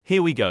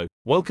Here we go.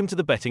 Welcome to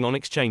the Betting on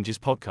Exchanges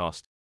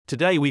podcast.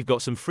 Today we've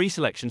got some free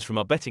selections from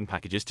our betting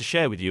packages to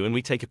share with you, and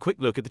we take a quick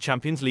look at the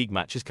Champions League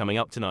matches coming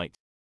up tonight.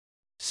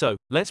 So,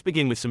 let's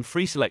begin with some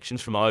free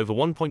selections from our over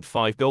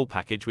 1.5 goal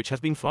package, which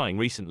has been flying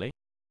recently.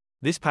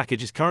 This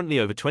package is currently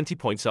over 20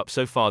 points up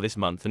so far this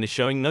month and is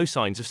showing no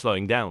signs of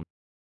slowing down.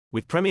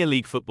 With Premier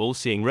League football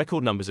seeing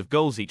record numbers of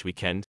goals each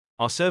weekend,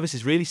 our service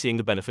is really seeing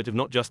the benefit of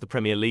not just the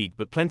Premier League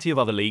but plenty of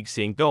other leagues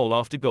seeing goal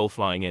after goal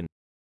flying in.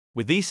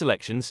 With these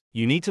selections,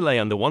 you need to lay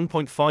under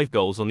 1.5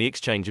 goals on the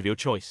exchange of your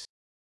choice.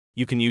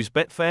 You can use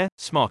Betfair,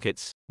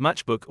 Smarkets,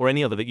 Matchbook or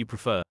any other that you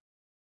prefer.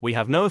 We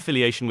have no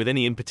affiliation with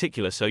any in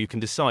particular, so you can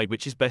decide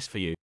which is best for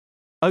you.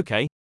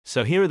 Okay,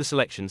 so here are the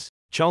selections: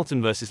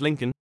 Charlton vs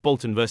Lincoln,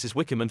 Bolton vs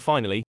Wickham, and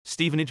finally,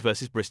 Stevenage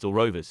vs Bristol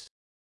Rovers.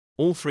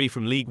 All three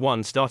from League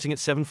One starting at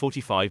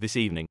 7:45 this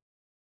evening.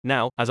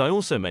 Now, as I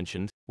also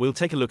mentioned, we'll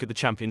take a look at the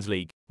Champions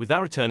League, with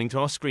that returning to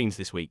our screens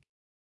this week.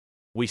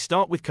 We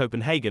start with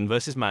Copenhagen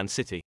vs Man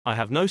City. I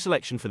have no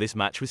selection for this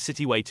match with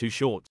City way too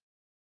short.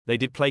 They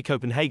did play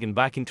Copenhagen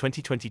back in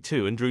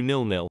 2022 and drew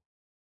 0-0.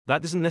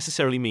 That doesn't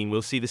necessarily mean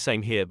we'll see the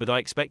same here, but I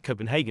expect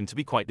Copenhagen to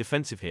be quite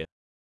defensive here.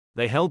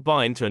 They held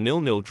Bayern to a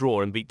 0-0 draw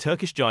and beat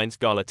Turkish giants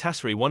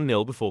Galatasaray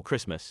 1-0 before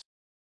Christmas.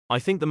 I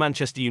think the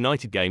Manchester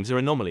United games are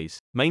anomalies,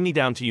 mainly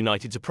down to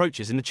United's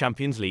approaches in the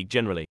Champions League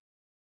generally.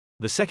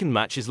 The second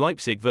match is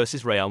Leipzig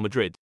vs Real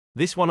Madrid.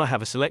 This one I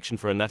have a selection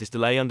for, and that is to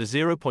lay under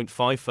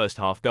 0.5 first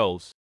half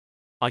goals.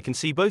 I can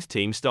see both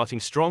teams starting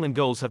strong and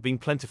goals have been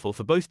plentiful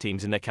for both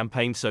teams in their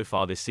campaign so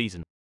far this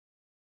season.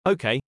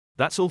 Okay,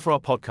 that's all for our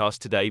podcast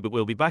today, but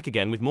we'll be back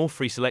again with more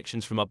free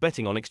selections from our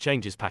Betting on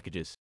Exchanges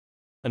packages.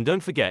 And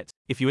don't forget,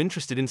 if you're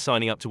interested in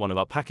signing up to one of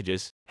our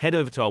packages, head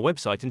over to our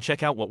website and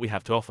check out what we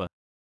have to offer.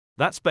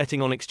 That's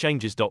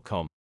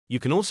bettingonexchanges.com. You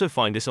can also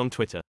find us on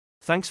Twitter.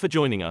 Thanks for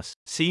joining us.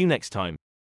 See you next time.